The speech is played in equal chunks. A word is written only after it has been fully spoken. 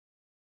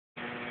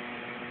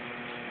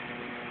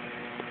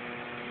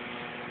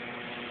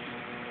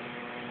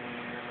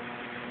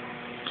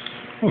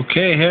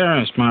Okay,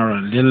 here is my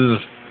little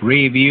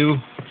review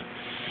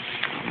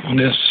on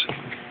this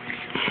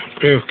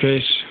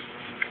briefcase.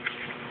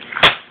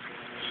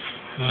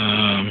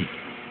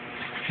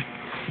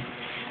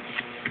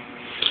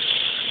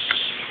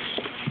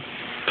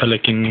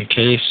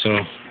 Pelicancase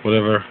or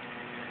whatever.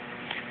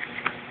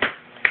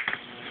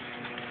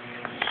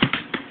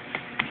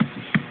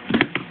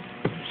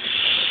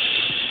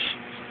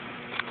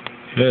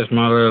 Here's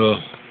my little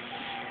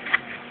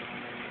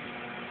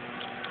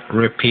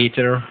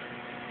repeater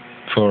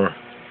for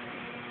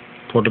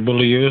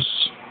portable use.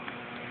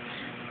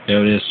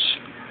 There is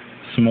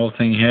small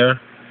thing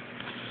here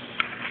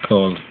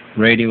called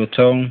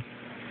RadioTone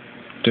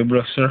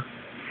duplexer.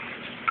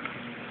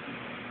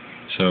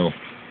 So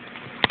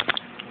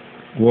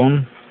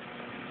one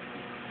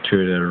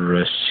to the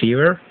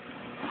receiver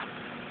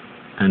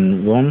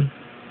and one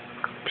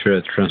to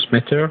the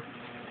transmitter,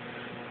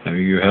 and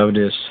you have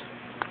this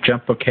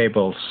jumper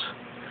cables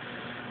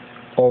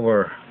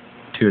over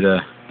to the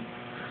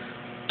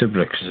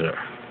duplexer.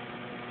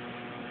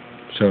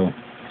 So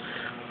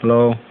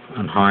low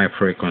and high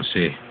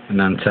frequency, an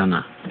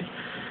antenna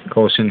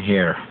goes in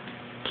here,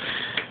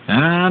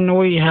 and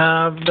we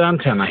have the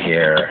antenna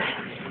here.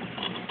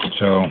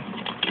 So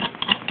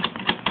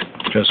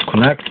just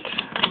connect.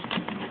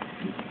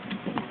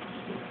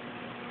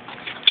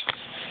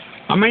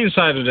 I'm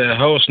inside of the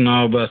house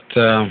now, but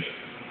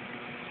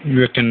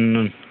you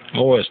can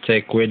always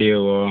take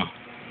video or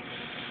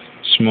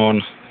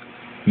small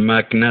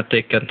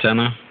magnetic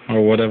antenna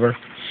or whatever.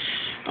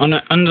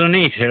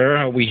 Underneath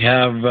here we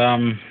have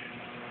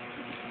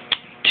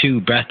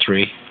two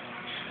battery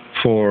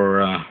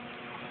for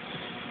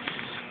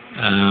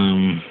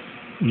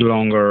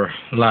longer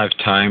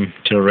lifetime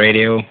to the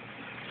radio,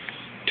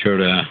 to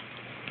the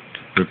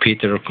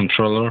repeater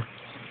controller.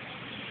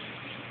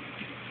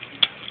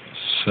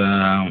 So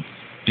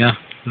yeah,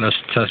 let's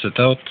test it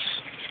out.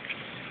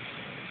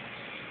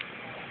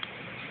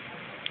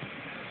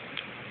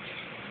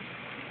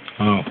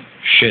 Oh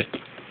shit,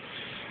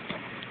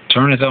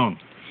 turn it on.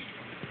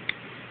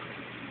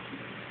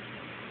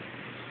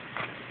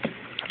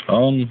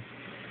 On,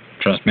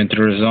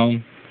 transmitter is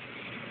on,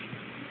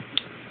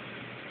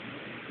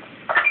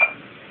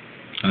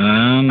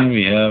 and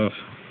we have,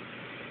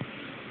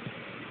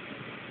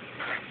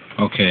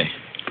 okay,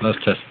 let's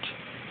test.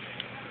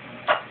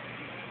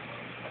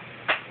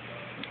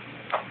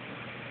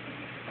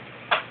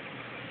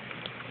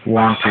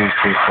 One, two,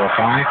 three, four,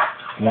 five.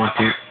 1,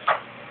 2.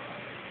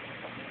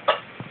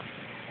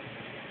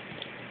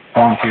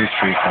 1, 2,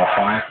 3, 4,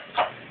 5.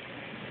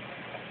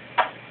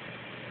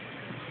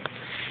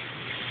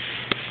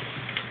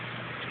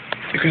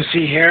 You can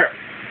see here.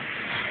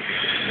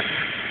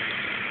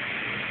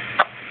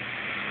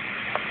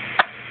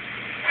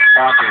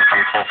 One, 2,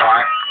 3, 4,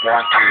 5.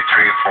 1, 2,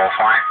 3, 4,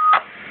 5.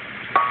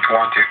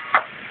 1, 2.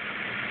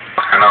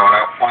 Hello,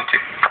 hello. 1, 2.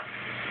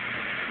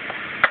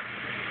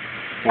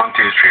 1, 2,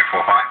 3,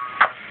 4, 5.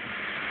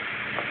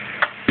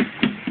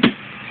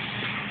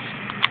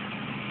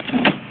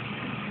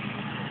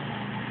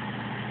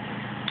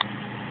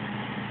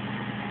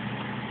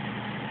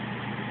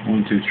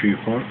 One, two, three,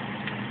 four.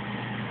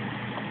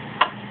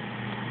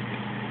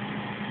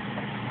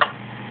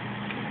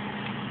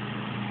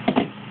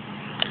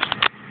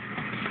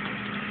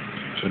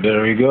 So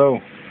there we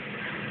go.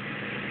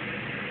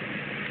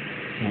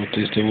 What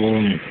is the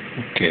volume?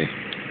 Okay.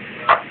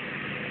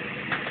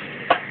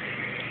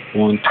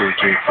 1, 2,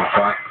 3, 4,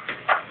 5.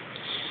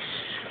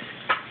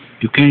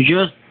 You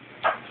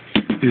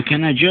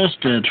can adjust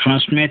the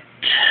transmit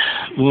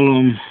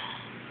volume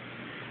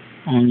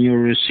on your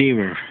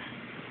receiver.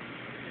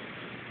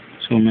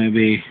 So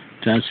maybe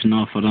that's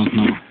enough, I don't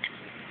know.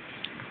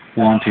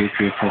 1, 2,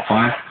 3, 4,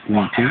 5.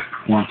 1, 2,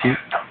 1, 2.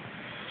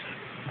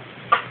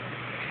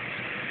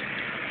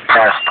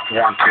 Test 1,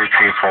 2,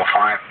 3, 4,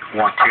 5.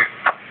 1, 2.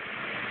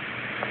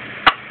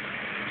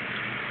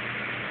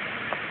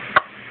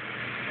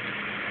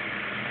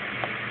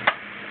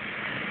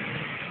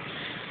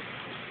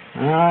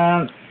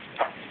 And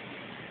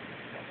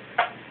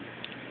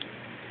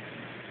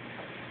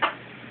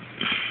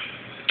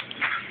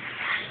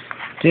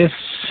this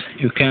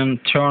you can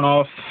turn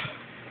off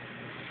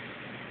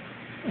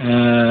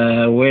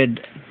with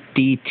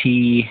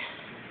DT,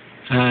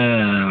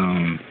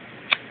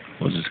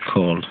 what's it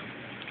called?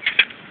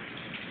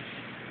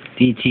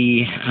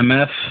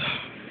 DTMF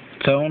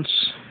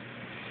tones,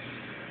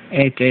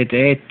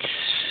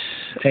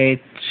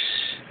 8888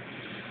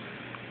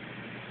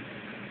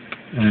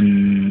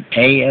 and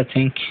A, I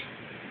think.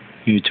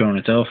 You turn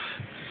it off.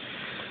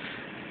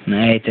 And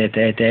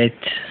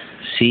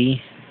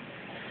 8888C.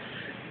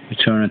 You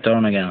turn it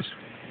on again.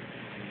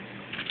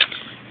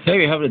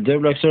 Here you have the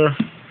duplexer,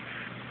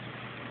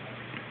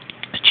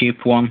 a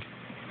cheap one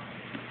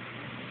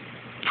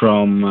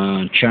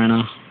from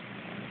China.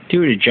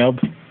 Do the job.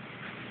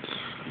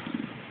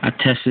 I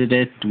tested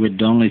it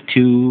with only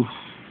 2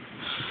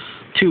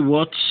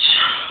 watts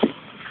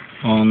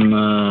on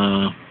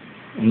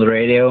the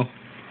radio,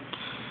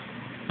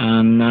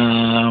 and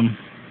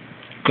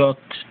got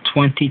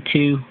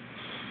 22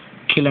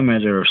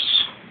 kilometers.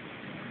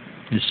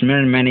 There's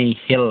many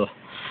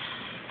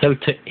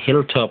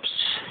hilltops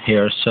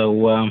here,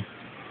 so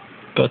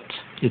but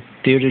it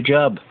do the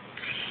job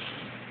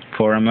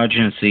for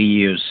emergency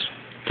use.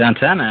 The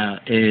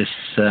antenna is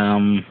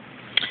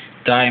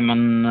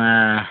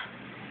Daimond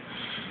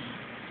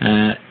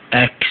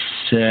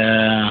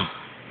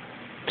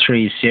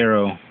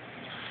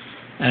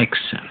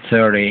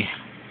X30.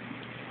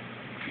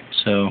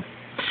 So,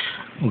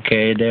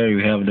 okay, there you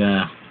have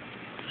the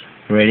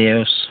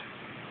radios.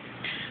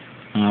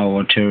 Now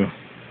over to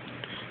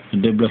the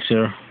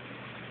duplexer.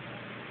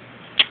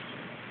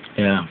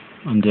 Yeah,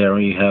 and there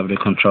you have the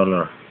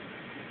controller.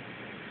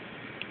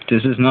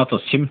 This is not a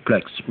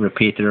simplex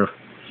repeater.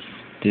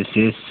 This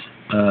is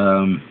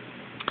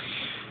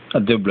a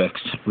duplex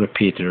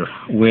repeater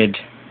with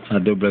a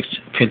duplex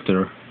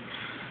filter.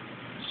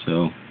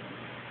 So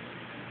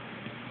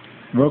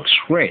works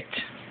great.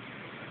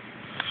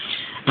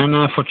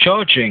 And for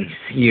charging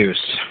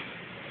use,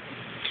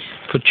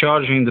 for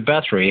charging the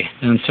battery,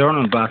 the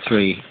internal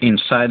battery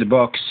inside the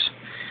box,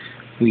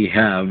 we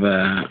have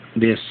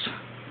this.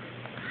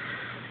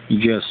 You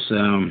just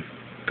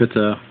put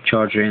a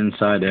charger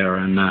inside there,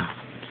 and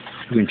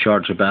you can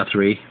charge the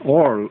battery,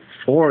 or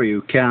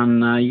you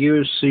can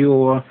use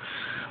your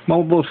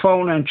mobile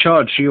phone and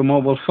charge your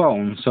mobile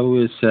phone. So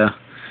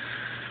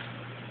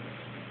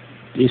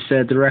it's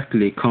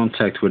directly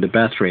contact with the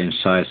battery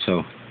inside.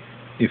 So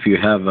if you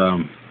have a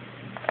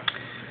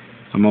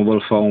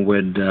mobile phone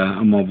with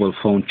a mobile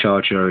phone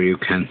charger, you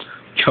can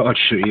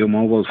charge your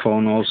mobile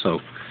phone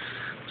also.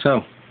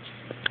 So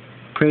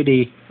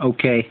pretty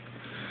okay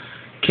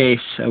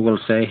case, I will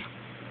say.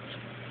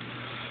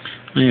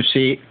 And you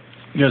see,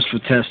 just for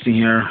testing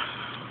here,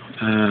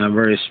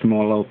 very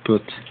small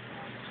output.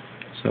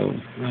 So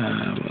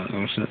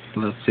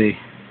let's see.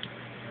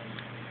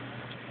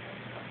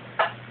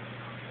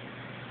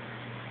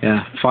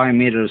 Yeah, 5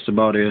 meters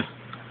above the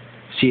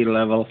sea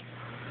level.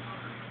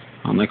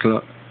 On the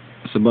clock,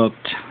 it's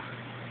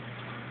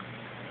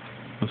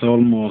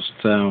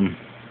almost 1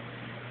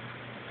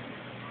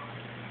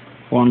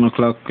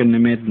 o'clock in the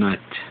midnight.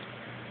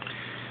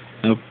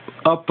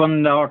 Up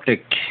on the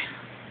Arctic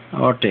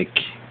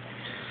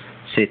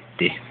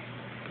City.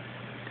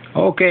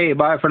 Okay,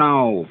 bye for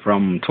now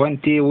from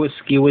 20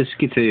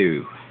 Whiskey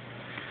 2.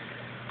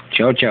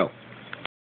 Ciao, ciao.